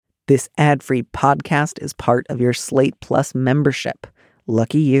This ad-free podcast is part of your Slate Plus membership.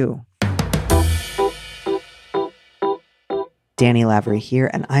 Lucky you. Danny Lavery here,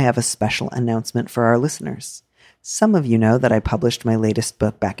 and I have a special announcement for our listeners. Some of you know that I published my latest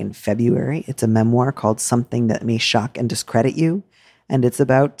book back in February. It's a memoir called Something That May Shock and Discredit You, and it's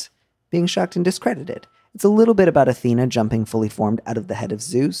about being shocked and discredited. It's a little bit about Athena jumping fully formed out of the head of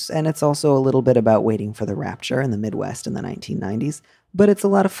Zeus, and it's also a little bit about waiting for the rapture in the Midwest in the 1990s, but it's a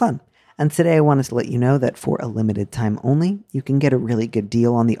lot of fun. And today I wanted to let you know that for a limited time only, you can get a really good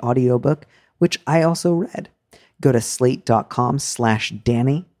deal on the audiobook, which I also read. Go to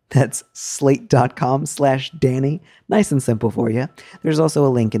slate.com/Danny. That's slate.com/Danny. Nice and simple for you. There's also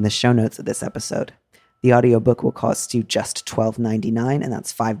a link in the show notes of this episode. The audiobook will cost you just $12.99, and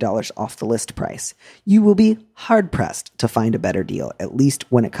that's $5 off the list price. You will be hard-pressed to find a better deal, at least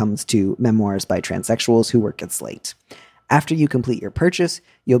when it comes to memoirs by transsexuals who work at Slate. After you complete your purchase,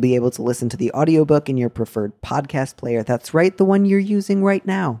 you'll be able to listen to the audiobook in your preferred podcast player. That's right, the one you're using right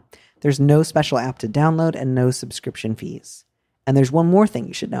now. There's no special app to download and no subscription fees. And there's one more thing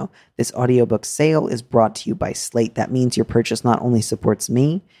you should know. This audiobook sale is brought to you by Slate. That means your purchase not only supports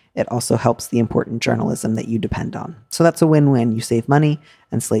me, it also helps the important journalism that you depend on. So that's a win-win. You save money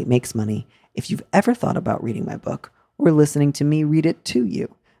and Slate makes money. If you've ever thought about reading my book or listening to me read it to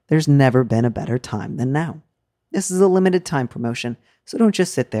you, there's never been a better time than now. This is a limited time promotion, so don't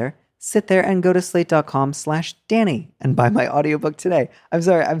just sit there. Sit there and go to slate.com/Danny and buy my audiobook today. I'm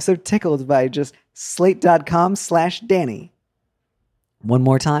sorry, I'm so tickled by just slate.com/Danny. One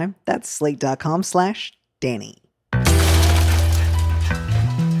more time, that's slate.com/Danny.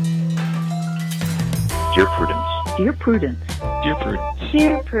 Dear Prudence. Dear Prudence. Dear Prudence.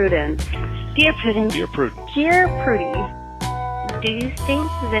 Dear Prudence. Dear Prudence. Dear Prudence. Dear Prudy, do you think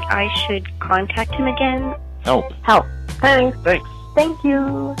that I should contact him again? Help. Help. Thanks. Thanks. Thank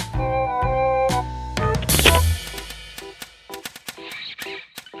you.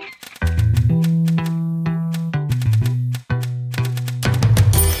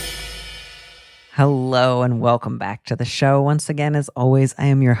 Hello and welcome back to the show. Once again, as always, I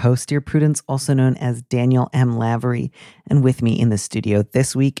am your host, Dear Prudence, also known as Daniel M. Lavery. And with me in the studio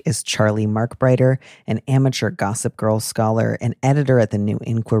this week is Charlie Markbrighter, an amateur Gossip Girl scholar, an editor at the New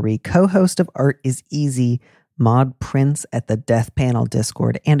Inquiry, co-host of Art is Easy, Maud Prince at the Death Panel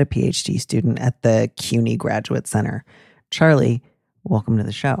Discord, and a PhD student at the CUNY Graduate Center. Charlie, welcome to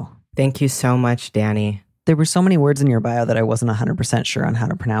the show. Thank you so much, Danny. There were so many words in your bio that I wasn't 100% sure on how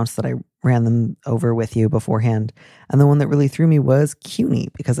to pronounce that I ran them over with you beforehand. And the one that really threw me was CUNY,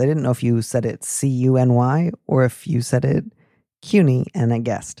 because I didn't know if you said it C-U-N-Y or if you said it CUNY, and I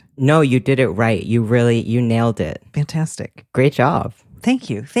guessed. No, you did it right. You nailed it. Fantastic. Great job. Thank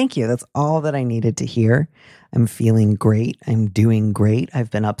you. Thank you. That's all that I needed to hear. I'm feeling great. I'm doing great.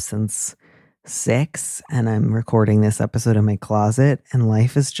 I've been up since 6 and I'm recording this episode in my closet, and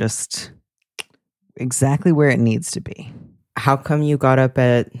life is just exactly where it needs to be. How come you got up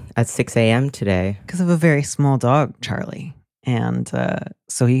at 6 a.m. today? Because of a very small dog, Charlie. And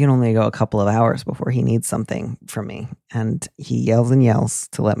so he can only go a couple of hours before he needs something from me. And he yells and yells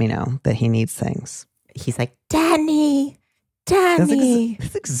to let me know that he needs things. He's like, Danny, Danny.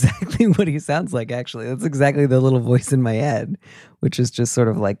 That's exactly what he sounds like, actually. That's exactly the little voice in my head, which is just sort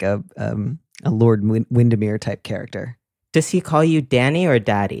of like a Lord Windermere type character. Does he call you Danny or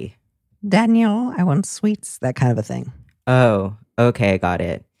Daddy? Daniel, I want sweets, that kind of a thing. Oh, okay, got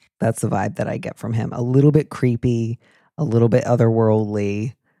it. That's the vibe that I get from him. A little bit creepy, a little bit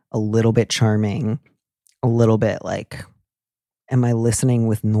otherworldly, a little bit charming, a little bit like, am I listening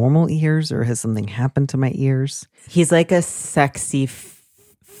with normal ears or has something happened to my ears? He's like a sexy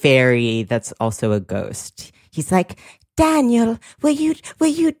fairy that's also a ghost. He's like, Daniel, will you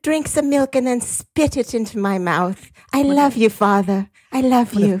drink some milk and then spit it into my mouth? I love you, Father. I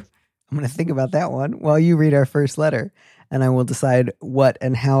love you. I'm going to think about that one while you read our first letter, and I will decide what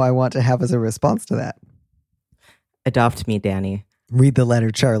and how I want to have as a response to that. Adopt me, Danny. Read the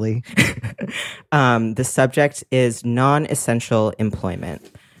letter, Charlie. The subject is non-essential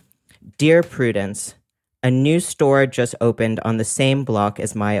employment. Dear Prudence, a new store just opened on the same block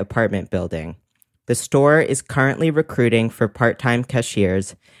as my apartment building. The store is currently recruiting for part-time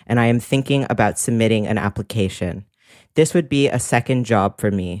cashiers, and I am thinking about submitting an application. This would be a second job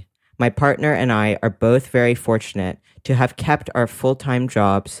for me. My partner and I are both very fortunate to have kept our full-time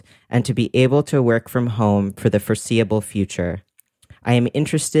jobs and to be able to work from home for the foreseeable future. I am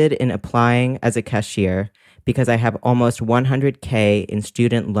interested in applying as a cashier because I have almost $100K in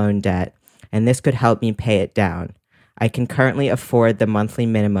student loan debt, and this could help me pay it down. I can currently afford the monthly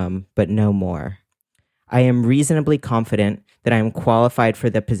minimum, but no more. I am reasonably confident that I am qualified for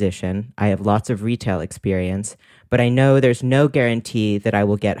the position. I have lots of retail experience, but I know there's no guarantee that I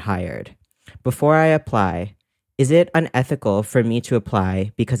will get hired. Before I apply, is it unethical for me to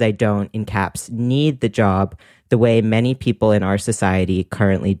apply because I don't, in caps, need the job the way many people in our society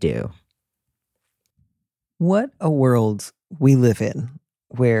currently do? What a world we live in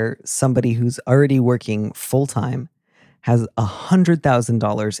where somebody who's already working full-time has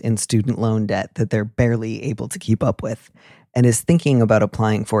 $100,000 in student loan debt that they're barely able to keep up with and is thinking about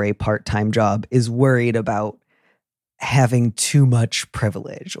applying for a part-time job, is worried about having too much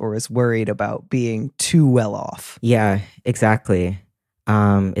privilege or is worried about being too well off. Yeah, exactly.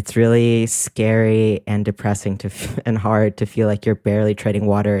 It's really scary and depressing and hard to feel like you're barely treading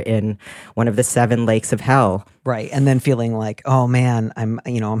water in one of the 7 lakes of hell. Right. And then feeling like, oh man,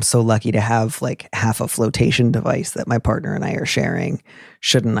 I'm so lucky to have like half a flotation device that my partner and I are sharing.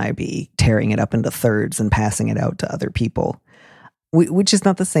 Shouldn't I be tearing it up into thirds and passing it out to other people? Which is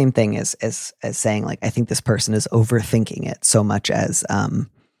not the same thing as saying like, I think this person is overthinking it so much as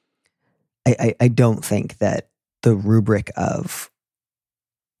I don't think that the rubric of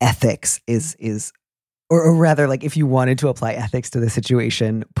ethics is or rather, like, if you wanted to apply ethics to the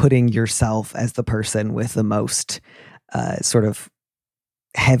situation, putting yourself as the person with the most sort of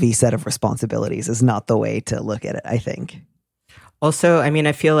heavy set of responsibilities is not the way to look at it, I think. Also, I mean,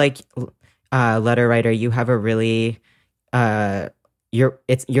 I feel like letter writer, you have a really you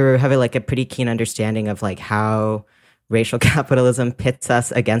have like a pretty keen understanding of like how racial capitalism pits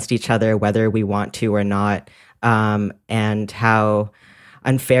us against each other, whether we want to or not, and how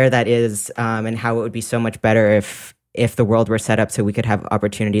unfair that is, and how it would be so much better if the world were set up so we could have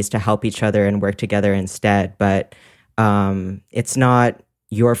opportunities to help each other and work together instead. But it's not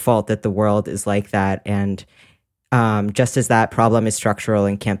your fault that the world is like that. And just as that problem is structural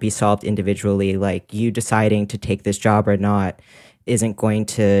and can't be solved individually, like you deciding to take this job or not isn't going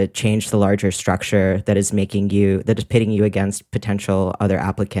to change the larger structure that is pitting you against potential other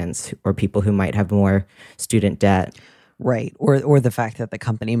applicants or people who might have more student debt. Right. Or the fact that the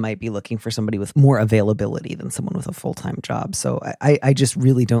company might be looking for somebody with more availability than someone with a full-time job. So I just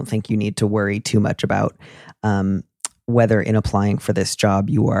really don't think you need to worry too much about whether in applying for this job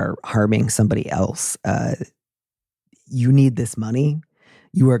you are harming somebody else. You need this money.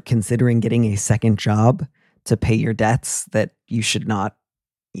 You are considering getting a second job to pay your debts that you should not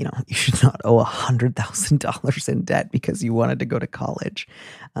owe $100,000 in debt because you wanted to go to college.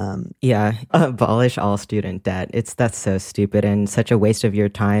 Abolish all student debt. That's so stupid and such a waste of your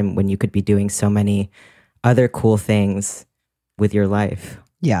time when you could be doing so many other cool things with your life.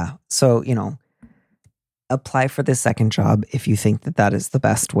 Yeah. So, apply for this second job if you think that that is the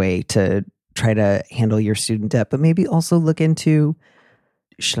best way to try to handle your student debt, but maybe also look into,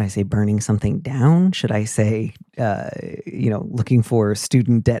 should I say burning something down? Should I say, looking for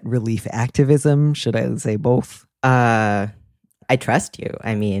student debt relief activism? Should I say both? I trust you.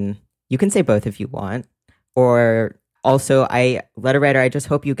 I mean, you can say both if you want. Or also, letter writer, I just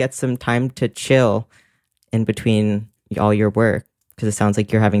hope you get some time to chill in between all your work because it sounds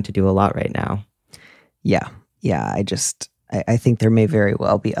like you're having to do a lot right now. Yeah. I think there may very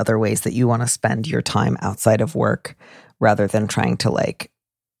well be other ways that you want to spend your time outside of work rather than trying to like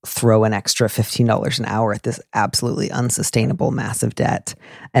throw an extra $15 an hour at this absolutely unsustainable massive debt.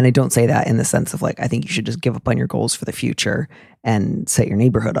 And I don't say that in the sense of like, I think you should just give up on your goals for the future and set your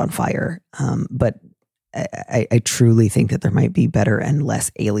neighborhood on fire. But I truly think that there might be better and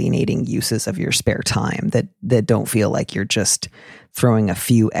less alienating uses of your spare time that don't feel like you're just throwing a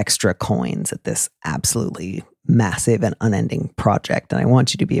few extra coins at this absolutely massive and unending project. And I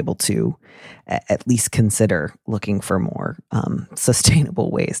want you to be able to at least consider looking for more sustainable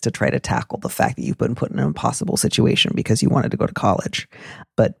ways to try to tackle the fact that you've been put in an impossible situation because you wanted to go to college.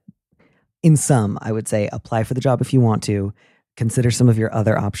 But in sum, I would say apply for the job if you want to, consider some of your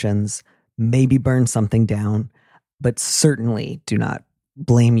other options, maybe burn something down, but certainly do not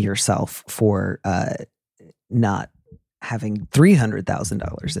blame yourself for not having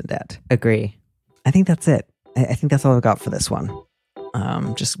 $300,000 in debt. Agree. I think that's it. I think that's all I've got for this one.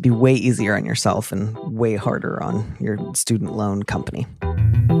 Just be way easier on yourself and way harder on your student loan company.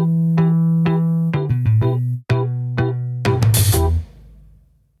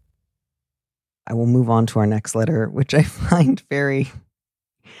 I will move on to our next letter, which I find very,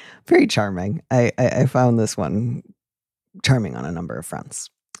 very charming. I found this one charming on a number of fronts.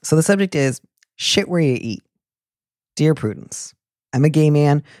 So the subject is shit where you eat. Dear Prudence, I'm a gay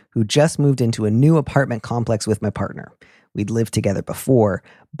man who just moved into a new apartment complex with my partner. We'd lived together before,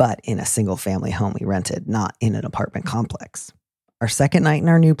 but in a single family home we rented, not in an apartment complex. Our second night in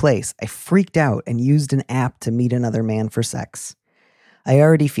our new place, I freaked out and used an app to meet another man for sex. I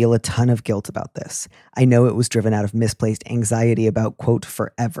already feel a ton of guilt about this. I know it was driven out of misplaced anxiety about, quote,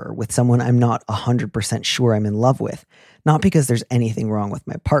 forever with someone I'm not 100% sure I'm in love with, not because there's anything wrong with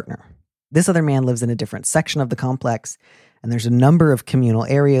my partner. This other man lives in a different section of the complex, and there's a number of communal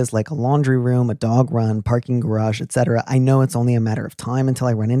areas like a laundry room, a dog run, parking garage, etc. I know it's only a matter of time until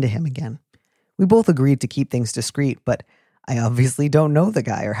I run into him again. We both agreed to keep things discreet, but I obviously don't know the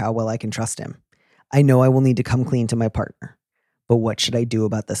guy or how well I can trust him. I know I will need to come clean to my partner. But what should I do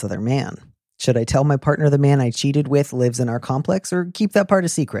about this other man? Should I tell my partner the man I cheated with lives in our complex, or keep that part a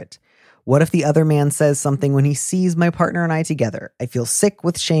secret? What if the other man says something when he sees my partner and I together? I feel sick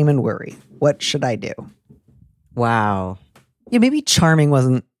with shame and worry. What should I do? Wow. Yeah, maybe charming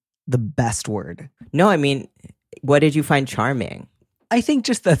wasn't the best word. No, I mean, what did you find charming? I think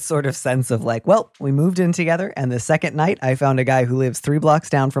just that sort of sense of like, well, we moved in together, and the second night I found a guy who lives 3 blocks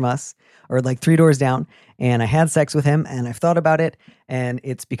down from us, or like 3 doors down, and I had sex with him, and I've thought about it, and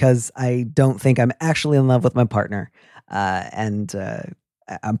it's because I don't think I'm actually in love with my partner. And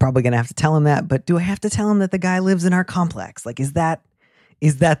I'm probably going to have to tell him that, but do I have to tell him that the guy lives in our complex? Like, is that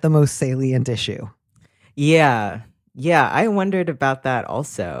the most salient issue? Yeah, I wondered about that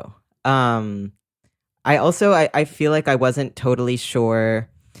also. I feel like I wasn't totally sure.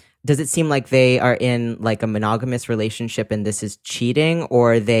 Does it seem like they are in like a monogamous relationship and this is cheating,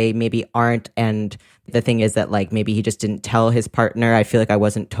 or they maybe aren't? And the thing is that like maybe he just didn't tell his partner. I feel like I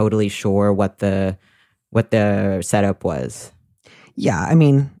wasn't totally sure what the setup was. Yeah, I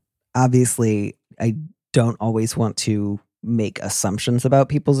mean, obviously, I don't always want to make assumptions about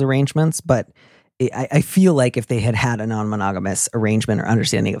people's arrangements, but I feel like if they had had a non-monogamous arrangement or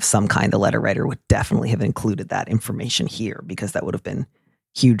understanding of some kind, the letter writer would definitely have included that information here, because that would have been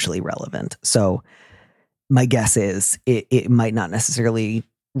hugely relevant. So my guess is it might not necessarily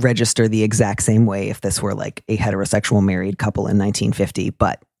register the exact same way if this were like a heterosexual married couple in 1950.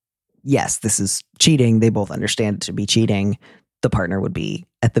 But yes, this is cheating. They both understand it to be cheating. The partner would be,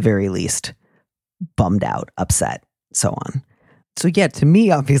 at the very least, bummed out, upset, so on. So yeah, to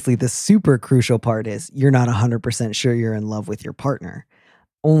me, obviously, the super crucial part is you're not 100% sure you're in love with your partner.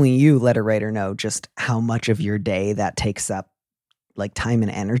 Only you, letter writer, know just how much of your day that takes up, like, time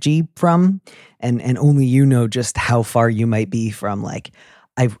and energy from. And only you know just how far you might be from, like,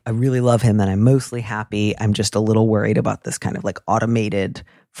 I really love him and I'm mostly happy. I'm just a little worried about this kind of like automated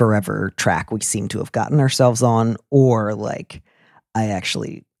forever track we seem to have gotten ourselves on. Or like, I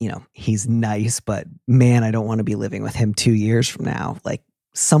actually, he's nice, but man, I don't want to be living with him 2 years from now. Like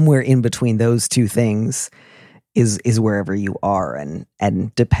somewhere in between those two things is wherever you are.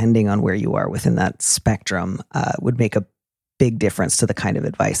 And depending on where you are within that spectrum would make a big difference to the kind of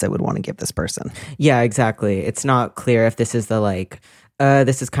advice I would want to give this person. Yeah, exactly. It's not clear if this is the like,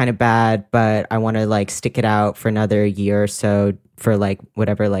 this is kind of bad, but I want to like stick it out for another year or so for like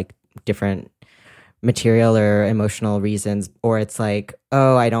whatever, like different material or emotional reasons, or it's like,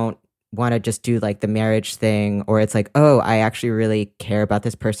 oh, I don't want to just do like the marriage thing, or it's like, oh, I actually really care about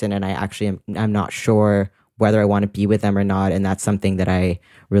this person and I'm not sure whether I want to be with them or not, and that's something that I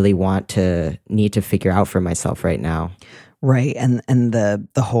really need to figure out for myself right now. Right. And the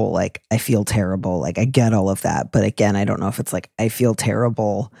whole like, I feel terrible, like I get all of that, but again, I don't know if it's like I feel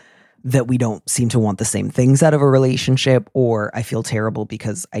terrible that we don't seem to want the same things out of a relationship, or I feel terrible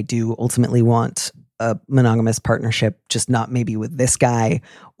because I do ultimately want a monogamous partnership, just not maybe with this guy,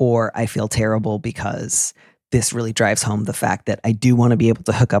 or I feel terrible because this really drives home the fact that I do want to be able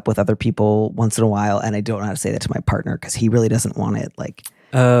to hook up with other people once in a while, and I don't know how to say that to my partner because he really doesn't want it. Like,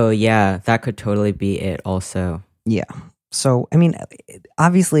 oh yeah, that could totally be it also. Yeah. So, I mean,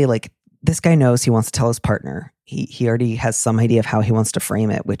 obviously, like, this guy knows he wants to tell his partner. He already has some idea of how he wants to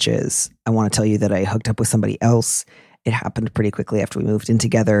frame it, which is, I want to tell you that I hooked up with somebody else. It happened pretty quickly after we moved in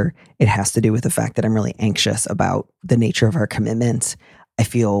together. It has to do with the fact that I'm really anxious about the nature of our commitment. I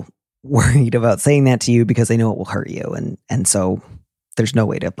feel worried about saying that to you because I know it will hurt you. And so there's no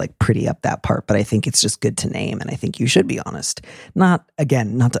way to like pretty up that part, but I think it's just good to name. And I think you should be honest. Not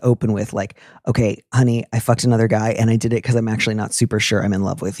to open with like, okay, honey, I fucked another guy and I did it because I'm actually not super sure I'm in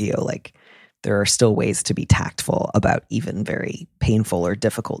love with you. Like, there are still ways to be tactful about even very painful or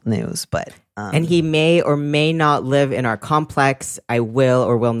difficult news. But and he may or may not live in our complex. I will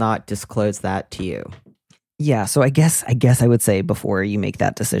or will not disclose that to you. Yeah, so I guess I would say before you make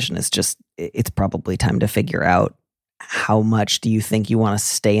that decision, it's probably time to figure out how much do you think you want to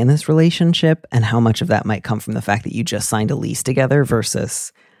stay in this relationship, and how much of that might come from the fact that you just signed a lease together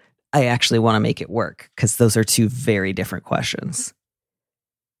versus I actually want to make it work, because those are two very different questions.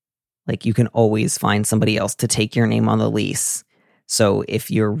 Like, you can always find somebody else to take your name on the lease, So if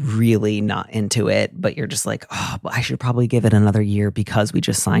you're really not into it, but you're just like, oh, I should probably give it another year because we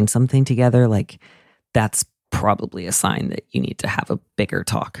just signed something together, like that's probably a sign that you need to have a bigger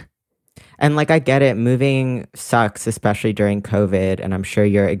talk. And like, I get it. Moving sucks, especially during COVID. And I'm sure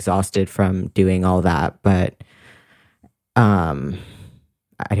you're exhausted from doing all that. But I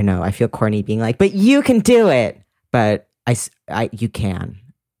don't know. I feel corny being like, but you can do it. But you can.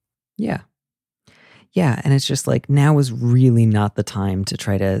 Yeah. Yeah. And it's just like, now is really not the time to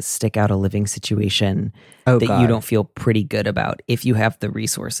try to stick out a living situation that God. you don't feel pretty good about if you have the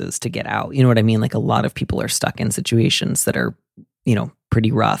resources to get out. You know what I mean? Like a lot of people are stuck in situations that are,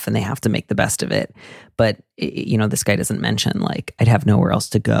 pretty rough and they have to make the best of it. But, this guy doesn't mention like, I'd have nowhere else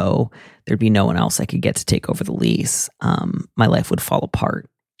to go. There'd be no one else I could get to take over the lease. My life would fall apart.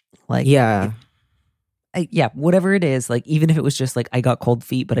 Like, yeah. Whatever it is, like, even if it was just like, I got cold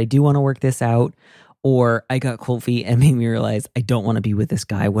feet, but I do want to work this out. Or I got cold feet and made me realize I don't want to be with this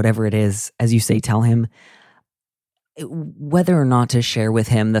guy. Whatever it is, as you say, tell him. Whether or not to share with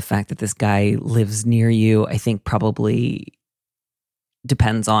him the fact that this guy lives near you, I think probably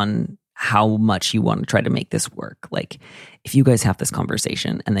depends on how much you want to try to make this work. Like, if you guys have this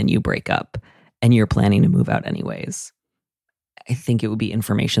conversation and then you break up and you're planning to move out anyways, I think it would be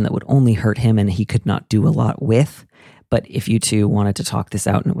information that would only hurt him and he could not do a lot with. But if you two wanted to talk this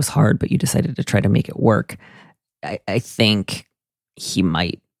out and it was hard, but you decided to try to make it work, I think he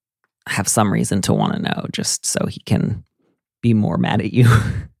might have some reason to want to know just so he can be more mad at you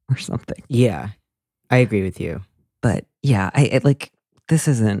or something. Yeah, I agree with you. But yeah, I like, this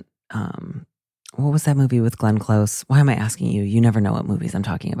isn't, what was that movie with Glenn Close? Why am I asking you? You never know what movies I'm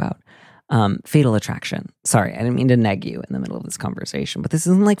talking about. Fatal Attraction. Sorry, I didn't mean to neg you in the middle of this conversation, but this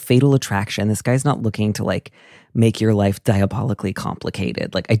isn't like Fatal Attraction. This guy's not looking to like make your life diabolically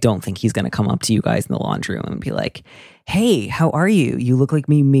complicated. Like, I don't think he's going to come up to you guys in the laundry room and be like, hey, how are you? You look like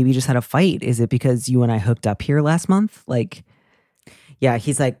me maybe just had a fight. Is it because you and I hooked up here last month? Like, yeah,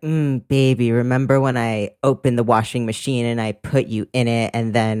 he's like, baby, remember when I opened the washing machine and I put you in it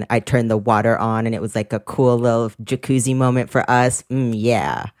and then I turned the water on and it was like a cool little jacuzzi moment for us?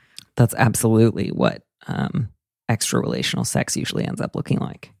 Yeah. That's absolutely what extra relational sex usually ends up looking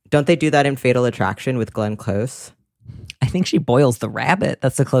like. Don't they do that in Fatal Attraction with Glenn Close? I think she boils the rabbit.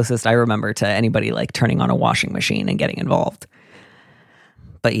 That's the closest I remember to anybody like turning on a washing machine and getting involved.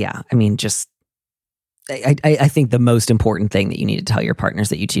 But yeah, I mean, just I think the most important thing that you need to tell your partners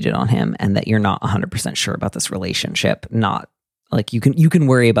that you cheated on him and that you're not 100% sure about this relationship. Not like you can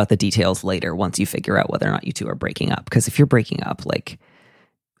worry about the details later once you figure out whether or not you two are breaking up. Because if you're breaking up, like,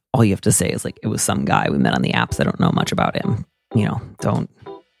 all you have to say is like, it was some guy we met on the apps. I don't know much about him.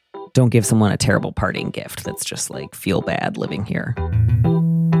 Don't give someone a terrible parting gift that's just like, feel bad living here.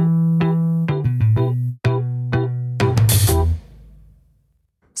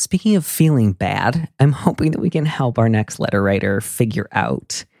 Speaking of feeling bad, I'm hoping that we can help our next letter writer figure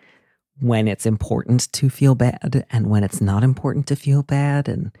out when it's important to feel bad and when it's not important to feel bad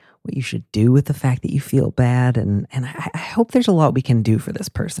and what you should do with the fact that you feel bad. And I hope there's a lot we can do for this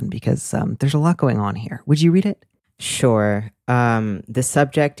person because there's a lot going on here. Would you read it? Sure. The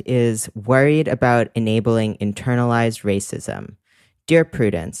subject is worried about enabling internalized racism. Dear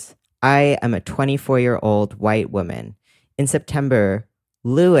Prudence, I am a 24-year-old white woman. In September,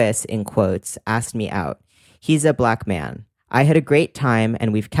 Lewis, in quotes, asked me out. He's a black man. I had a great time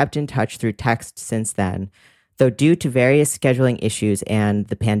and we've kept in touch through text since then, though due to various scheduling issues and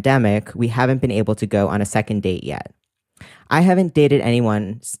the pandemic, we haven't been able to go on a second date yet. I haven't dated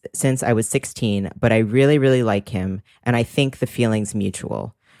anyone since I was 16, but I really, really like him and I think the feeling's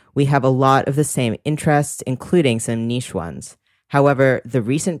mutual. We have a lot of the same interests, including some niche ones. However, the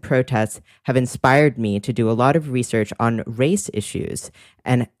recent protests have inspired me to do a lot of research on race issues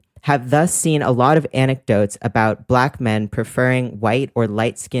and have thus seen a lot of anecdotes about black men preferring white or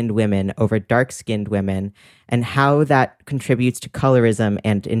light-skinned women over dark-skinned women and how that contributes to colorism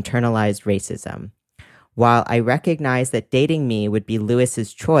and internalized racism. While I recognize that dating me would be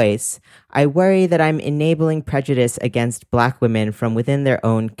Lewis's choice, I worry that I'm enabling prejudice against black women from within their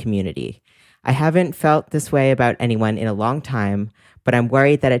own community. I haven't felt this way about anyone in a long time, but I'm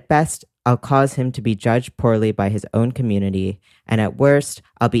worried that at best, I'll cause him to be judged poorly by his own community, and at worst,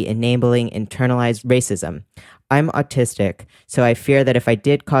 I'll be enabling internalized racism. I'm autistic, so I fear that if I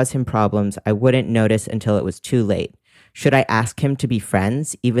did cause him problems, I wouldn't notice until it was too late. Should I ask him to be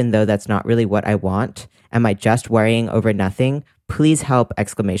friends, even though that's not really what I want? Am I just worrying over nothing? Please help! !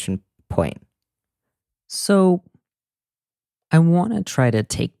 So I want to try to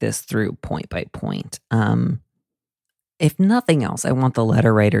take this through point by point. if nothing else, I want the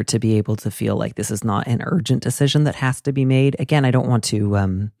letter writer to be able to feel like this is not an urgent decision that has to be made. Again, I don't want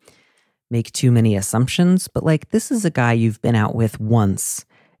to make too many assumptions, but like this is a guy you've been out with once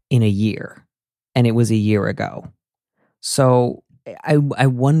in a year, and it was a year ago. So I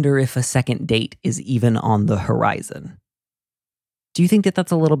wonder if a second date is even on the horizon. Do you think that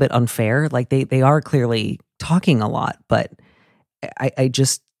that's a little bit unfair? Like they are clearly talking a lot, but I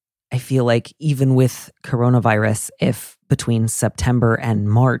feel like even with coronavirus, if between September and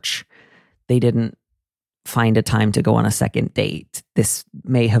March, they didn't find a time to go on a second date, this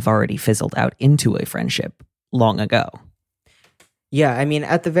may have already fizzled out into a friendship long ago. Yeah, I mean,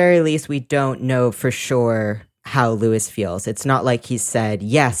 at the very least, we don't know for sure how Lewis feels. It's not like he said,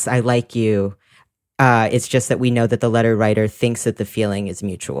 yes, I like you. It's just that we know that the letter writer thinks that the feeling is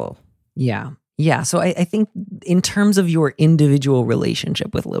mutual. Yeah. Yeah. So I think in terms of your individual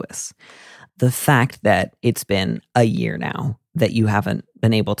relationship with Lewis, the fact that it's been a year now that you haven't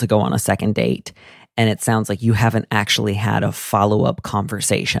been able to go on a second date, and it sounds like you haven't actually had a follow-up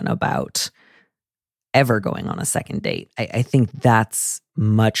conversation about ever going on a second date, I think that's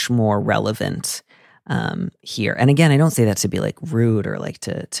much more relevant here. And again, I don't say that to be like rude or like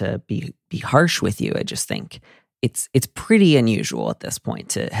to be harsh with you. I just think it's pretty unusual at this point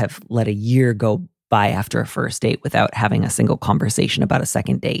to have let a year go by after a first date without having a single conversation about a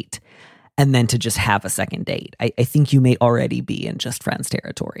second date, and then to just have a second date. I think you may already be in just friends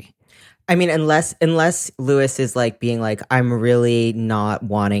territory. I mean, unless Lewis is like being like, I'm really not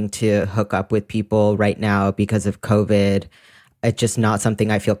wanting to hook up with people right now because of COVID. It's just not something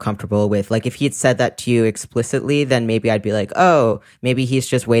I feel comfortable with. Like if he had said that to you explicitly, then maybe I'd be like, oh, maybe he's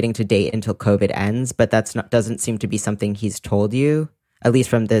just waiting to date until COVID ends. But doesn't seem to be something he's told you, at least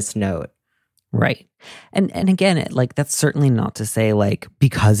from this note. Right. And again, that's certainly not to say like,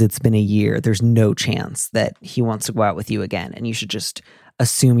 because it's been a year, there's no chance that he wants to go out with you again. And you should just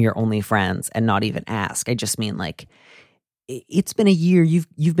assume you're only friends and not even ask. I just mean like, it's been a year.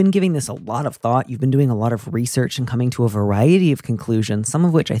 You've been giving this a lot of thought. You've been doing a lot of research and coming to a variety of conclusions, some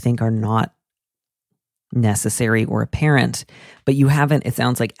of which I think are not necessary or apparent, but you haven't, it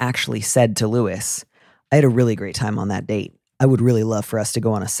sounds like, actually said to Lewis, I had a really great time on that date. I would really love for us to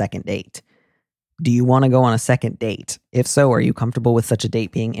go on a second date. Do you want to go on a second date? If so, are you comfortable with such a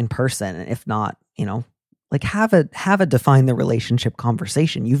date being in person? And if not, like have a define the relationship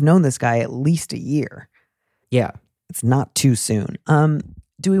conversation. You've known this guy at least a year. Yeah. It's not too soon.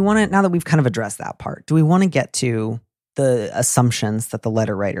 Do we want to, now that we've kind of addressed that part, do we want to get to the assumptions that the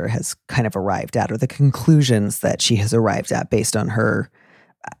letter writer has kind of arrived at, or the conclusions that she has arrived at based on her,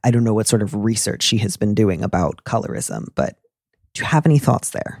 I don't know what sort of research she has been doing about colorism, but do you have any thoughts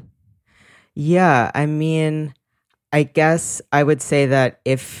there? Yeah, I mean, I guess I would say that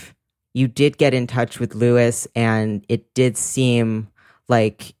if you did get in touch with Lewis and it did seem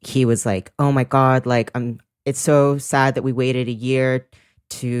like he was like, oh my God, like it's so sad that we waited a year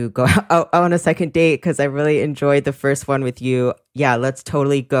to go out on a second date because I really enjoyed the first one with you. Yeah, let's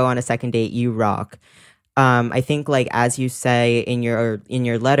totally go on a second date. You rock. I think like as you say in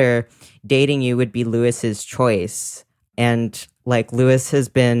your letter, dating you would be Lewis's choice. And like Lewis has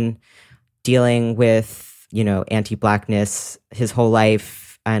been dealing with, anti-Blackness his whole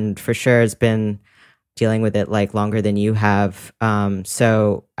life, and for sure has been dealing with it like longer than you have.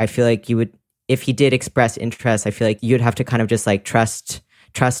 So I feel like you would, if he did express interest, I feel like you'd have to kind of just like trust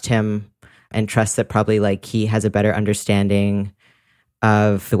him and trust that probably like he has a better understanding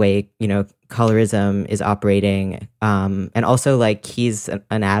of the way, colorism is operating. And also like he's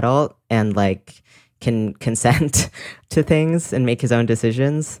an adult and like can consent to things and make his own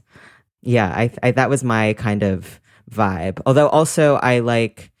decisions. Yeah, I that was my kind of vibe. Although also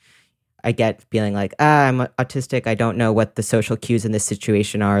I get feeling like, I'm autistic. I don't know what the social cues in this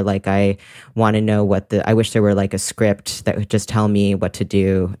situation are. Like, I want to know I wish there were like a script that would just tell me what to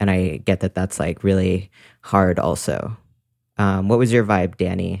do. And I get that that's like really hard also. What was your vibe,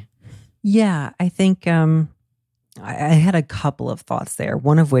 Danny? Yeah, I think I had a couple of thoughts there.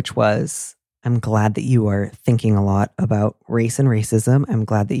 One of which was, I'm glad that you are thinking a lot about race and racism. I'm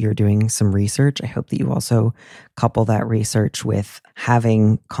glad that you're doing some research. I hope that you also couple that research with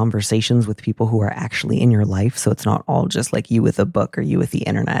having conversations with people who are actually in your life. So it's not all just like you with a book or you with the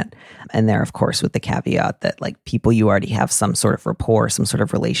internet. And there, of course, with the caveat that like people you already have some sort of rapport, some sort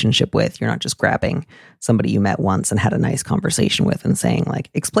of relationship with. You're not just grabbing somebody you met once and had a nice conversation with and saying like,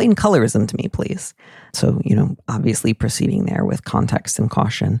 explain colorism to me, please. So, obviously proceeding there with context and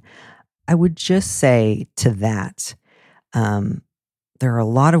caution. I would just say to that, there are a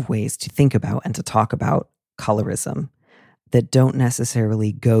lot of ways to think about and to talk about colorism that don't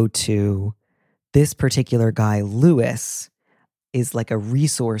necessarily go to this particular guy, Lewis, is like a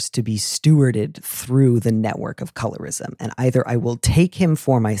resource to be stewarded through the network of colorism. And either I will take him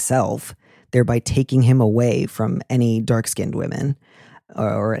for myself, thereby taking him away from any dark-skinned women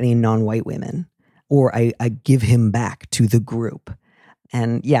or any non-white women, or I give him back to the group.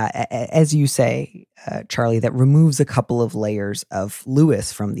 And yeah, as you say, Charlie, that removes a couple of layers of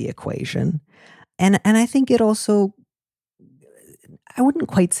Lewis from the equation. And I think it also, I wouldn't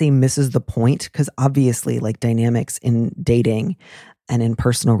quite say misses the point, because obviously like dynamics in dating and in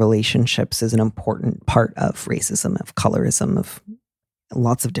personal relationships is an important part of racism, of colorism, of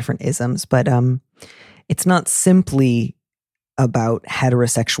lots of different isms. But it's not simply about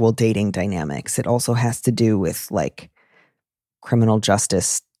heterosexual dating dynamics. It also has to do with like criminal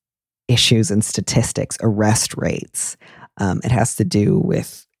justice issues and statistics, arrest rates. It has to do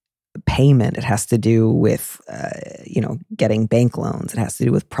with payment. It has to do with, getting bank loans. It has to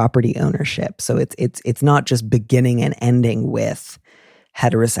do with property ownership. So it's not just beginning and ending with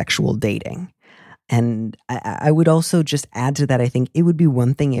heterosexual dating. And I would also just add to that, I think it would be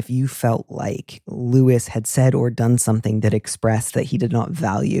one thing if you felt like Lewis had said or done something that expressed that he did not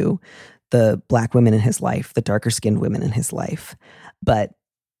value the Black women in his life, the darker skinned women in his life. But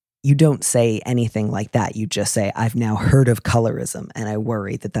you don't say anything like that. You just say, I've now heard of colorism and I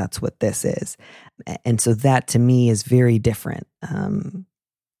worry that that's what this is. And so that to me is very different.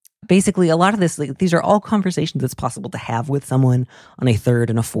 Basically, a lot of this, like, these are all conversations that's possible to have with someone on a third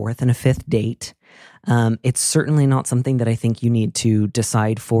and a fourth and a fifth date. It's certainly not something that I think you need to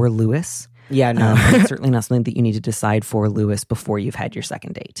decide for Lewis. Yeah, no. It's certainly not something that you need to decide for Lewis before you've had your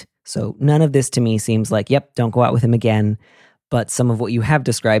second date. So none of this to me seems like, yep, don't go out with him again. But some of what you have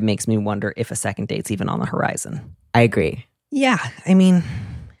described makes me wonder if a second date's even on the horizon. I agree. Yeah, I mean,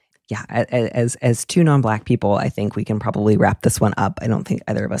 yeah, as two non-Black people, I think we can probably wrap this one up. I don't think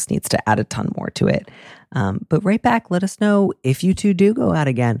either of us needs to add a ton more to it. But right back, let us know if you two do go out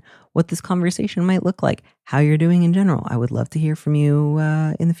again, what this conversation might look like, how you're doing in general. I would love to hear from you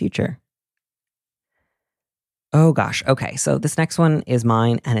in the future. Oh gosh, okay, so this next one is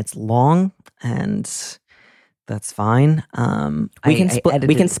mine, and it's long, and that's fine. We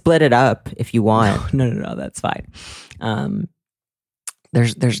can split it up if you want. No, that's fine.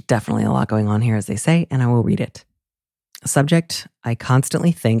 There's definitely a lot going on here, as they say, and I will read it. Subject: I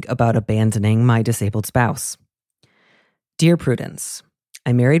constantly think about abandoning my disabled spouse. Dear Prudence,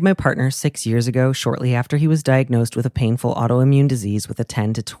 I married my partner 6 years ago, shortly after he was diagnosed with a painful autoimmune disease with a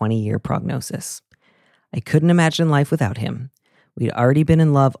 10 to 20-year prognosis. I couldn't imagine life without him. We'd already been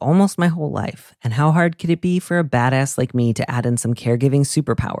in love almost my whole life, and how hard could it be for a badass like me to add in some caregiving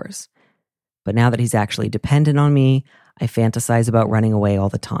superpowers? But now that he's actually dependent on me, I fantasize about running away all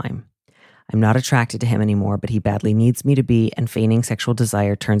the time. I'm not attracted to him anymore, but he badly needs me to be, and feigning sexual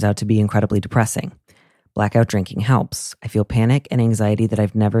desire turns out to be incredibly depressing. Blackout drinking helps. I feel panic and anxiety that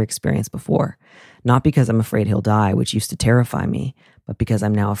I've never experienced before. Not because I'm afraid he'll die, which used to terrify me, but because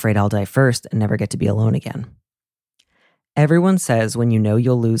I'm now afraid I'll die first and never get to be alone again. Everyone says when you know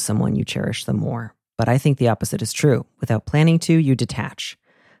you'll lose someone, you cherish them more. But I think the opposite is true. Without planning to, you detach.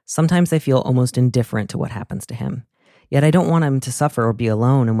 Sometimes I feel almost indifferent to what happens to him. Yet I don't want him to suffer or be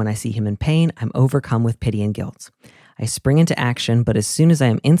alone, and when I see him in pain, I'm overcome with pity and guilt. I spring into action, but as soon as I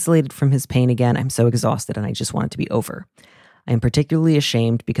am insulated from his pain again, I'm so exhausted and I just want it to be over. I am particularly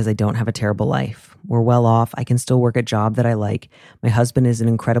ashamed because I don't have a terrible life. We're well off. I can still work a job that I like. My husband is an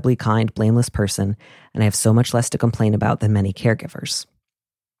incredibly kind, blameless person, and I have so much less to complain about than many caregivers.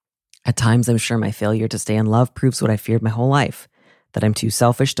 At times, I'm sure my failure to stay in love proves what I feared my whole life, that I'm too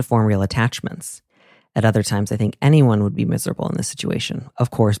selfish to form real attachments. At other times, I think anyone would be miserable in this situation.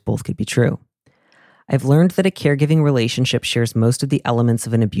 Of course, both could be true. I've learned that a caregiving relationship shares most of the elements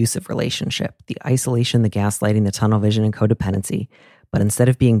of an abusive relationship, the isolation, the gaslighting, the tunnel vision, and codependency, but instead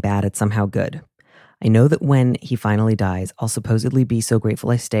of being bad, it's somehow good. I know that when he finally dies, I'll supposedly be so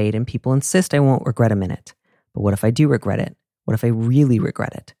grateful I stayed, and people insist I won't regret a minute. But what if I do regret it? What if I really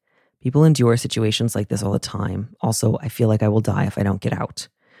regret it? People endure situations like this all the time. Also, I feel like I will die if I don't get out.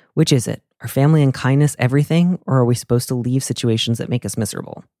 Which is it? Are family and kindness everything, or are we supposed to leave situations that make us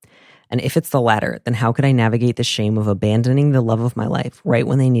miserable? And if it's the latter, then how could I navigate the shame of abandoning the love of my life right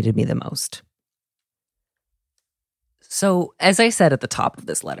when they needed me the most? So, as I said at the top of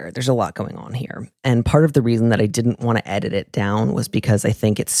this letter, there's a lot going on here. And part of the reason that I didn't want to edit it down was because I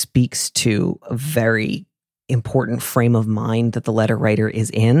think it speaks to a very important frame of mind that the letter writer is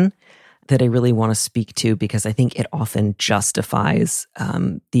in, that I really want to speak to, because I think it often justifies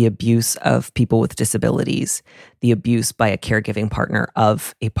the abuse of people with disabilities, the abuse by a caregiving partner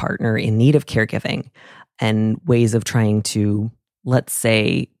of a partner in need of caregiving, and ways of trying to, let's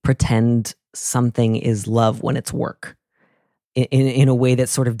say, pretend something is love when it's work in a way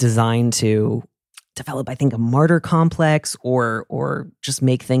that's sort of designed to develop, I think, a martyr complex or just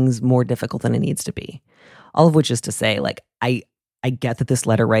make things more difficult than it needs to be. All of which is to say, like, I get that this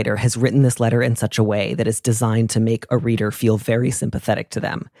letter writer has written this letter in such a way that is designed to make a reader feel very sympathetic to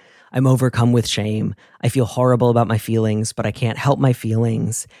them. I'm overcome with shame. I feel horrible about my feelings, but I can't help my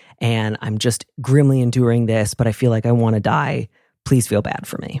feelings. And I'm just grimly enduring this, but I feel like I want to die. Please feel bad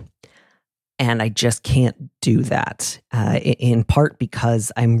for me. And I just can't do that, in part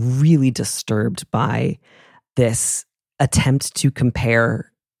because I'm really disturbed by this attempt to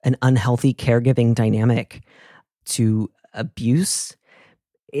compare an unhealthy caregiving dynamic to abuse,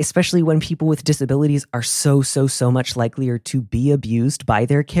 especially when people with disabilities are so much likelier to be abused by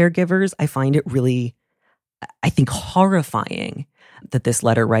their caregivers. I find it really, I think, horrifying that this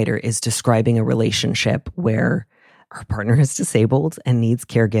letter writer is describing a relationship where her partner is disabled and needs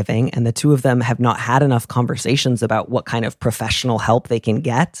caregiving, and the two of them have not had enough conversations about what kind of professional help they can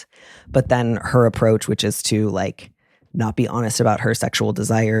get. But then her approach, which is to like not be honest about her sexual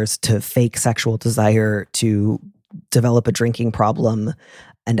desires, to fake sexual desire, to develop a drinking problem,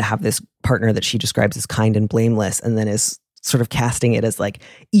 and to have this partner that she describes as kind and blameless, and then is sort of casting it as like,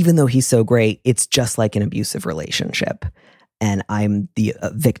 even though he's so great, it's just like an abusive relationship. And I'm the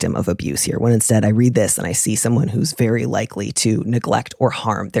victim of abuse here. When instead I read this and I see someone who's very likely to neglect or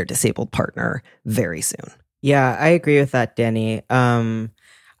harm their disabled partner very soon. Yeah, I agree with that, Danny.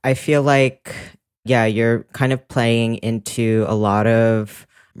 I feel like, yeah, you're kind of playing into a lot of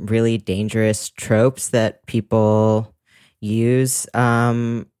really dangerous tropes that people use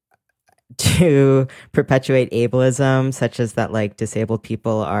to perpetuate ableism, such as that like disabled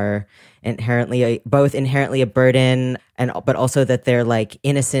people are inherently a burden, and but also that they're like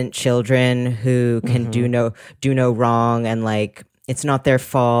innocent children who can do no wrong, and like it's not their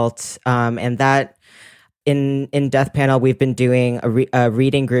fault. And that in Death Panel, we've been doing a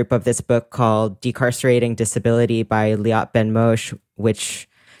reading group of this book called Decarcerating Disability by Liat Ben Moshe, which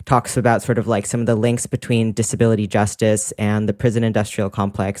talks about sort of like some of the links between disability justice and the prison industrial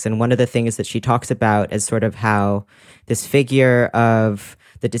complex. And one of the things that she talks about is sort of how this figure of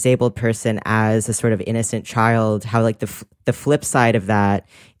the disabled person as a sort of innocent child, how like the flip side of that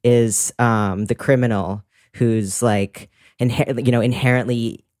is the criminal who's like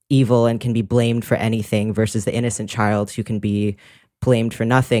inherently evil and can be blamed for anything, versus the innocent child who can be blamed for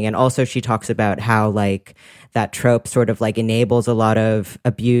nothing. And also she talks about how like that trope sort of like enables a lot of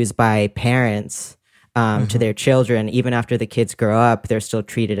abuse by parents to their children. Even after the kids grow up, they're still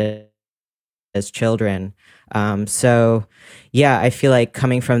treated as children. So yeah, I feel like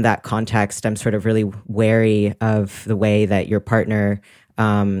coming from that context, I'm sort of really wary of the way that your partner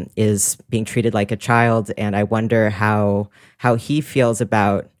is being treated like a child. And I wonder how he feels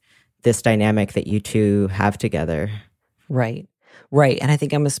about this dynamic that you two have together. Right. And I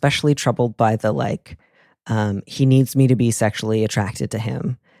think I'm especially troubled by the like, he needs me to be sexually attracted to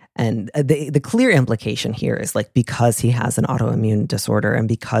him. And the clear implication here is like, because he has an autoimmune disorder and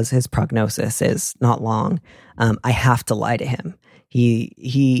because his prognosis is not long, I have to lie to him.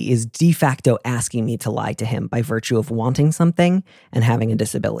 He is de facto asking me to lie to him by virtue of wanting something and having a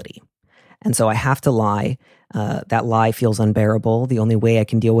disability. And so I have to lie. That lie feels unbearable. The only way I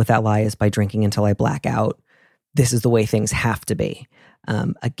can deal with that lie is by drinking until I black out. This is the way things have to be.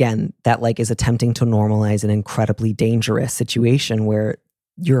 Again, that like is attempting to normalize an incredibly dangerous situation where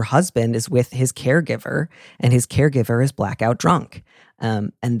your husband is with his caregiver and his caregiver is blackout drunk.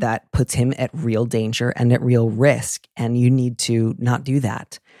 And that puts him at real danger and at real risk. And you need to not do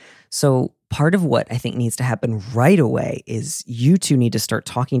that. So part of what I think needs to happen right away is you two need to start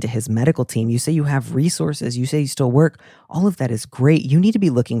talking to his medical team. You say you have resources. You say you still work. All of that is great. You need to be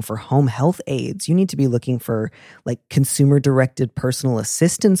looking for home health aides. You need to be looking for like consumer-directed personal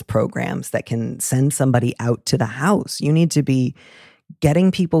assistance programs that can send somebody out to the house. You need to be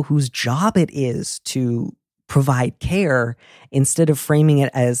getting people whose job it is to provide care instead of framing it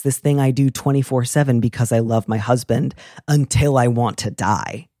as this thing I do 24/7 because I love my husband until I want to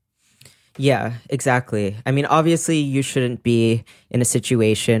die. Yeah, exactly. I mean, obviously, you shouldn't be in a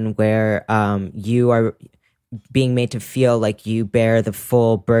situation where you are being made to feel like you bear the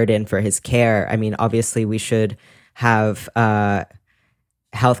full burden for his care. I mean, obviously, we should have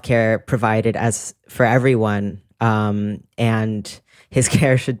healthcare provided as for everyone, and his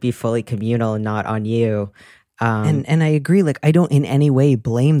care should be fully communal and not on you. And I agree. Like, I don't in any way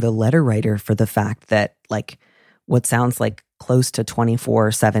blame the letter writer for the fact that like what sounds like close to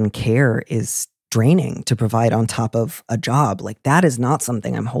 24/7 care is draining to provide on top of a job. Like, that is not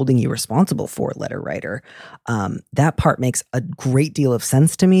something I'm holding you responsible for, letter writer. That part makes a great deal of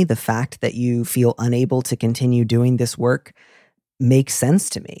sense to me. The fact that you feel unable to continue doing this work makes sense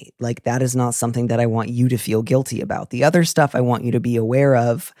to me. Like, that is not something that I want you to feel guilty about. The other stuff, I want you to be aware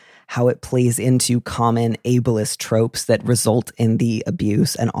of how it plays into common ableist tropes that result in the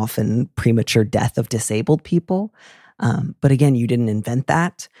abuse and often premature death of disabled people. But again, you didn't invent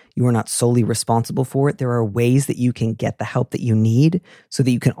that. You are not solely responsible for it. There are ways that you can get the help that you need so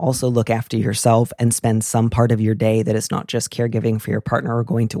that you can also look after yourself and spend some part of your day that is not just caregiving for your partner or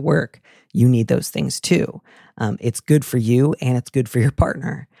going to work. You need those things too. It's good for you and it's good for your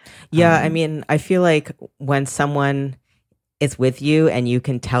partner. Yeah, I mean, I feel like when someone is with you and you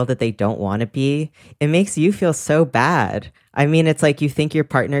can tell that they don't want to be, it makes you feel so bad. I mean, it's like you think your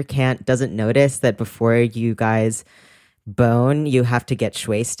partner doesn't notice that before you guys bone, you have to get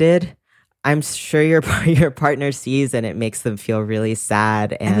wasted. I'm sure your partner sees and it makes them feel really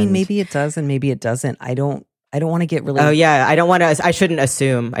sad. And I mean, maybe it does and maybe it doesn't. I don't want to get really. Oh yeah, I shouldn't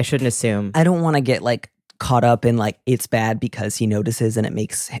assume. I don't want to get like caught up in like it's bad because he notices and it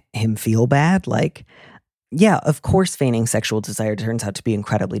makes him feel bad. Like, yeah, of course, feigning sexual desire turns out to be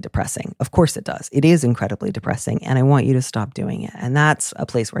incredibly depressing. Of course it does. It is incredibly depressing, and I want you to stop doing it. And that's a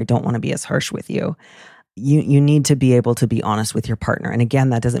place where I don't want to be as harsh with you. You need to be able to be honest with your partner. And again,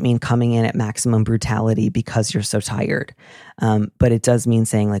 that doesn't mean coming in at maximum brutality because you're so tired. But it does mean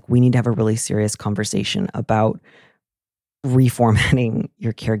saying, like, we need to have a really serious conversation about reformatting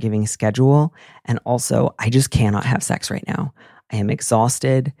your caregiving schedule. And also, I just cannot have sex right now. I am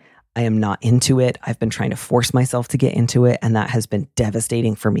exhausted. I am not into it. I've been trying to force myself to get into it, and that has been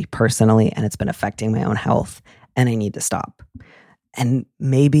devastating for me personally, and it's been affecting my own health, and I need to stop. And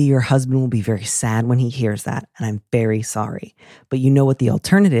maybe your husband will be very sad when he hears that, and I'm very sorry. But you know what the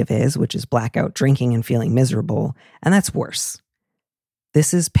alternative is, which is blackout drinking and feeling miserable, and that's worse.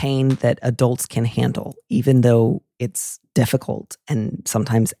 This is pain that adults can handle, even though it's difficult and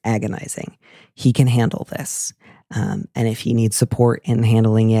sometimes agonizing. He can handle this. And if he needs support in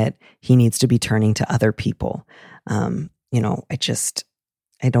handling it, he needs to be turning to other people.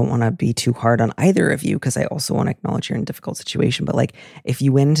 I don't want to be too hard on either of you because I also want to acknowledge you're in a difficult situation. But like, if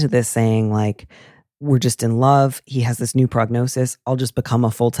you went into this saying like, we're just in love, he has this new prognosis, I'll just become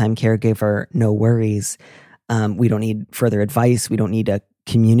a full-time caregiver, no worries. We don't need further advice. We don't need a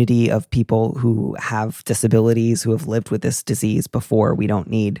community of people who have disabilities, who have lived with this disease before. We don't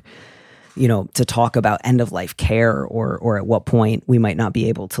need, to talk about end-of-life care or at what point we might not be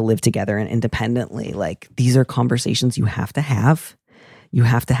able to live together and independently. Like, these are conversations you have to have. You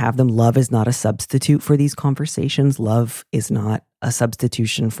have to have them. Love is not a substitute for these conversations. Love is not a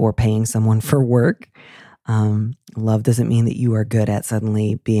substitution for paying someone for work. Love doesn't mean that you are good at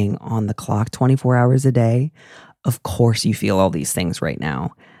suddenly being on the clock 24 hours a day. Of course you feel all these things right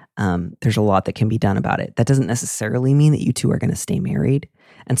now. There's a lot that can be done about it. That doesn't necessarily mean that you two are going to stay married.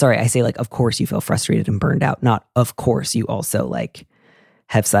 And sorry, I say like, of course you feel frustrated and burned out. Not, of course you also like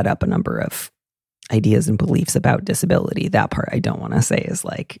have set up a number of ideas and beliefs about disability. That part I don't want to say is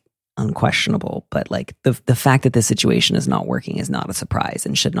like unquestionable, but like the fact that this situation is not working is not a surprise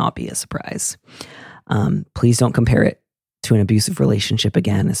and should not be a surprise. Please don't compare it to an abusive relationship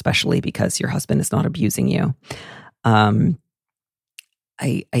again, especially because your husband is not abusing you.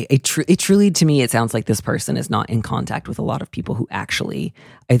 Truly, to me, it sounds like this person is not in contact with a lot of people who actually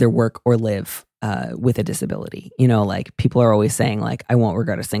either work or live with a disability. Like, people are always saying like, I won't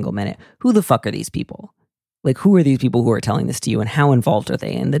regret a single minute. Who the fuck are these people? Like, who are these people who are telling this to you, and how involved are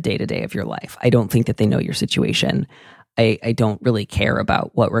they in the day-to-day of your life? I don't think that they know your situation. I don't really care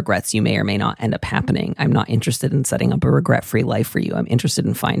about what regrets you may or may not end up happening. I'm not interested in setting up a regret-free life for you. I'm interested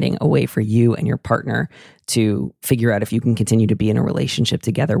in finding a way for you and your partner to figure out if you can continue to be in a relationship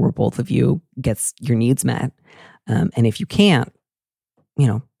together where both of you gets your needs met. And if you can't,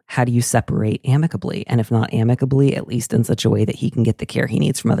 how do you separate amicably? And if not amicably, at least in such a way that he can get the care he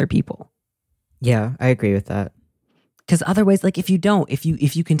needs from other people. Yeah, I agree with that. Because otherwise, like, if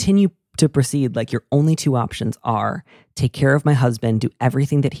you continue to proceed, like, your only two options are take care of my husband, do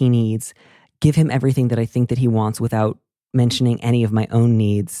everything that he needs, give him everything that I think that he wants without mentioning any of my own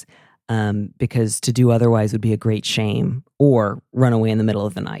needs, because to do otherwise would be a great shame, or run away in the middle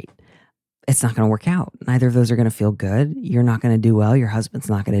of the night. It's not going to work out. Neither of those are going to feel good. You're not going to do well. Your husband's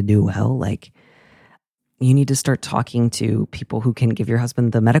not going to do well. Like, you need to start talking to people who can give your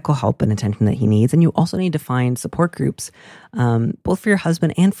husband the medical help and attention that he needs. And you also need to find support groups, both for your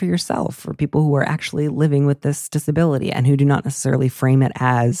husband and for yourself, for people who are actually living with this disability and who do not necessarily frame it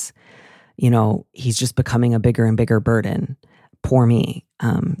as, he's just becoming a bigger and bigger burden. Poor me.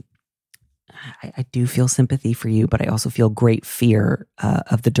 I do feel sympathy for you, but I also feel great fear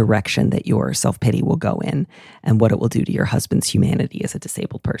of the direction that your self-pity will go in and what it will do to your husband's humanity as a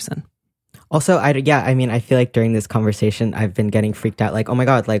disabled person. Also, I feel like during this conversation, I've been getting freaked out. Like, oh my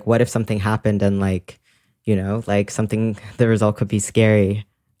God, like, what if something happened and like, something, the result could be scary.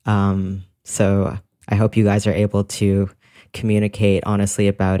 So I hope you guys are able to communicate honestly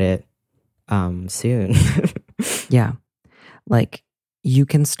about it soon. Yeah. Like, you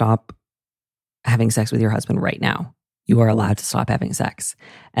can stop having sex with your husband right now. You are allowed to stop having sex.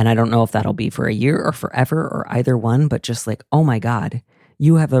 And I don't know if that'll be for a year or forever or either one, but just like, oh my God,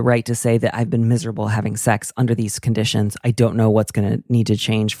 you have the right to say that I've been miserable having sex under these conditions. I don't know what's going to need to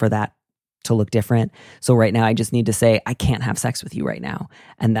change for that to look different. So right now I just need to say, I can't have sex with you right now.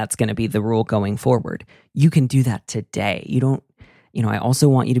 And that's going to be the rule going forward. You can do that today. You don't, I also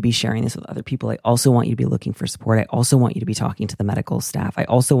want you to be sharing this with other people. I also want you to be looking for support. I also want you to be talking to the medical staff. I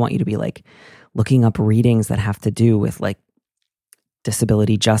also want you to be like looking up readings that have to do with like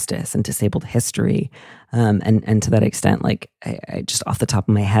disability justice and disabled history. And to that extent, like I just off the top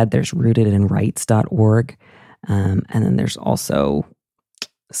of my head, there's rootedinrights.org. And then there's also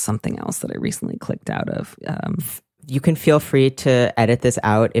something else that I recently clicked out of. You can feel free to edit this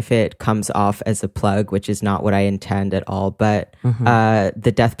out if it comes off as a plug, which is not what I intend at all. But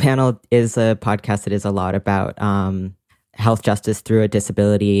the Death Panel is a podcast that is a lot about health justice through a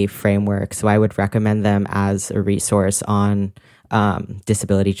disability framework. So I would recommend them as a resource on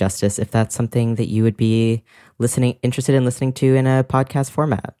disability justice if that's something that you would be interested in listening to in a podcast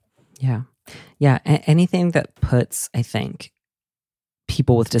format. Yeah. Yeah. Anything that puts, I think,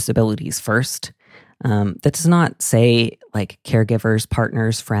 people with disabilities first. That does not say like caregivers,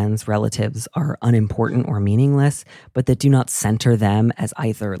 partners, friends, relatives are unimportant or meaningless, but that do not center them as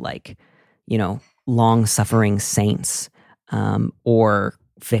either like, long-suffering saints or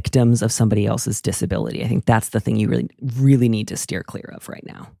victims of somebody else's disability. I think that's the thing you really, really need to steer clear of right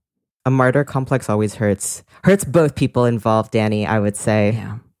now. A martyr complex always hurts both people involved, Danny, I would say.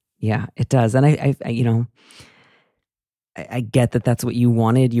 Yeah, it does. And I get that that's what you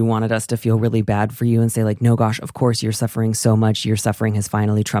wanted. You wanted us to feel really bad for you and say like, no, gosh, of course you're suffering so much. Your suffering has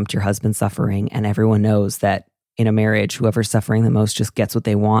finally trumped your husband's suffering. And everyone knows that in a marriage, whoever's suffering the most just gets what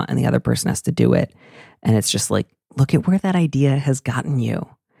they want and the other person has to do it. And it's just like, look at where that idea has gotten you.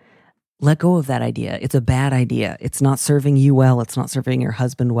 Let go of that idea. It's a bad idea. It's not serving you well. It's not serving your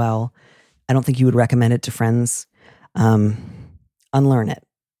husband well. I don't think you would recommend it to friends. Unlearn it.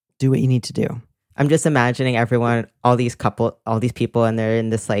 Do what you need to do. I'm just imagining everyone, all these people, and they're in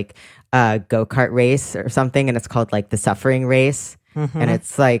this like go-kart race or something, and it's called like the suffering race. And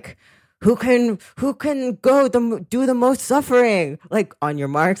it's like, who can do the most suffering? Like on your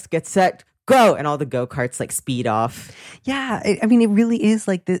marks, get set, go. And all the go-karts like speed off. Yeah. I mean, it really is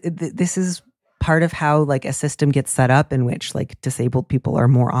like, this is part of how like a system gets set up in which like disabled people are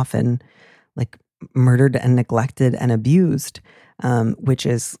more often like murdered and neglected and abused. Which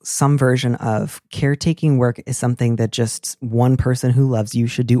is some version of caretaking work is something that just one person who loves you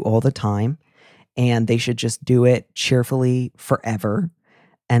should do all the time. And they should just do it cheerfully forever.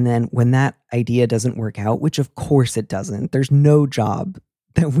 And then when that idea doesn't work out, which of course it doesn't, there's no job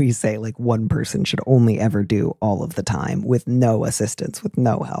that we say like one person should only ever do all of the time with no assistance, with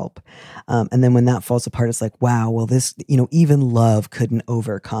no help. And then when that falls apart, it's like, wow, well, this, even love couldn't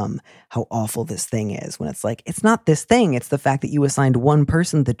overcome how awful this thing is. When it's like, it's not this thing. It's the fact that you assigned one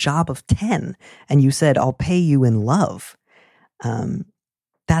person the job of 10 and you said, I'll pay you in love.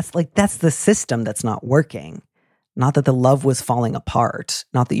 That's the system that's not working. Not that the love was falling apart,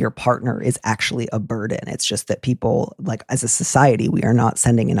 not that your partner is actually a burden. It's just that people, like as a society, we are not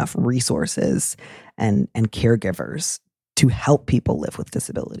sending enough resources and caregivers to help people live with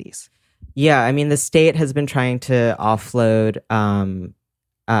disabilities. Yeah, I mean, the state has been trying to offload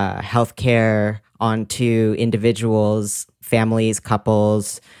healthcare onto individuals, families,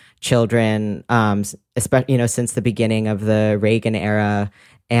 couples, children, especially, since the beginning of the Reagan era.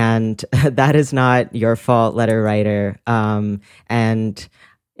 And that is not your fault, letter writer. And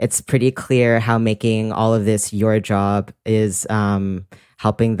it's pretty clear how making all of this your job is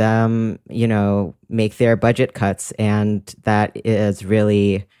helping them, make their budget cuts. And that is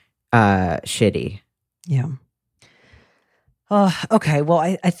really shitty. Yeah. Okay. Well,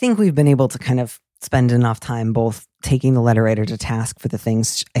 I think we've been able to kind of spend enough time both taking the letter writer to task for the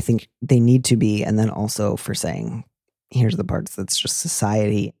things I think they need to be, and then also for saying, here's the parts that's just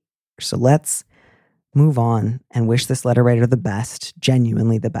society. So let's move on and wish this letter writer the best,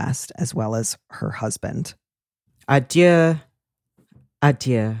 genuinely the best, as well as her husband. Adieu.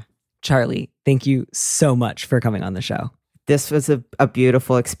 Adieu. Charlie, thank you so much for coming on the show. This was a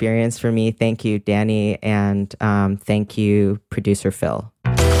beautiful experience for me. Thank you, Danny, and thank you, producer Phil.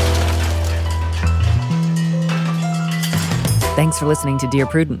 Thanks for listening to Dear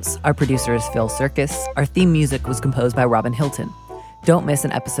Prudence. Our producer is Phil Circus. Our theme music was composed by Robin Hilton. Don't miss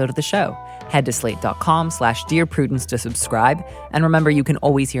an episode of the show. Head to slate.com/Dear Prudence to subscribe. And remember, you can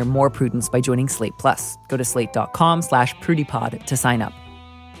always hear more Prudence by joining Slate Plus. Go to slate.com/PrudyPod to sign up.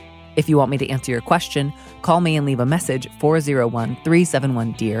 If you want me to answer your question, call me and leave a message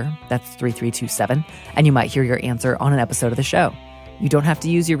 401-371-DEAR. That's 3327. And you might hear your answer on an episode of the show. You don't have to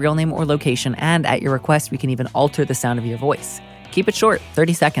use your real name or location, and at your request, we can even alter the sound of your voice. Keep it short,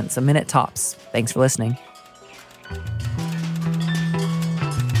 30 seconds, a minute tops. Thanks for listening.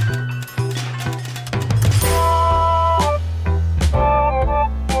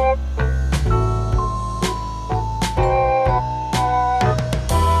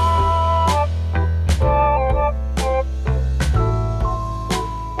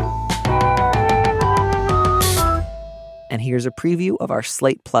 And here's a preview of our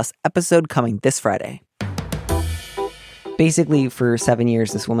Slate Plus episode coming this Friday. Basically, for 7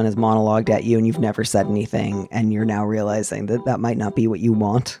 years, this woman has monologued at you and you've never said anything. And you're now realizing that that might not be what you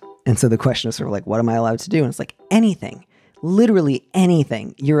want. And so the question is sort of like, what am I allowed to do? And it's like anything, literally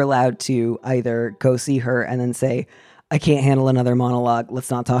anything. You're allowed to either go see her and then say, I can't handle another monologue.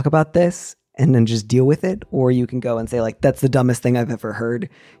 Let's not talk about this. And then just deal with it. Or you can go and say, like, that's the dumbest thing I've ever heard.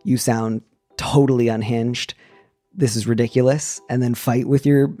 You sound totally unhinged. This is ridiculous, and then fight with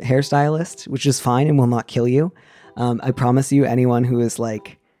your hairstylist, which is fine and will not kill you. I promise you, anyone who is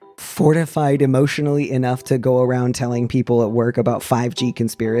like fortified emotionally enough to go around telling people at work about 5G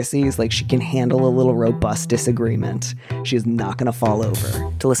conspiracies, like she can handle a little robust disagreement. She is not going to fall over.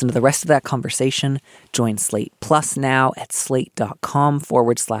 To listen to the rest of that conversation, join Slate Plus now at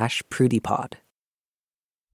slate.com/PrudyPod.